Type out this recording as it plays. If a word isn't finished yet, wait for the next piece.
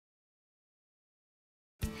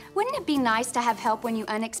Wouldn't it be nice to have help when you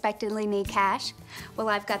unexpectedly need cash? Well,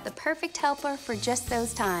 I've got the perfect helper for just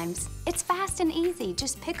those times. It's fast and easy.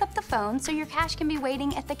 Just pick up the phone so your cash can be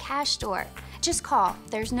waiting at the cash store. Just call.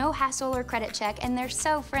 There's no hassle or credit check, and they're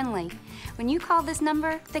so friendly. When you call this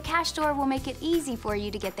number, the cash store will make it easy for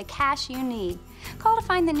you to get the cash you need. Call to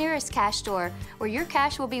find the nearest cash store, where your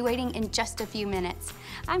cash will be waiting in just a few minutes.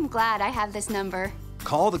 I'm glad I have this number.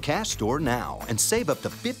 Call the cash store now and save up to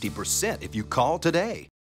 50% if you call today.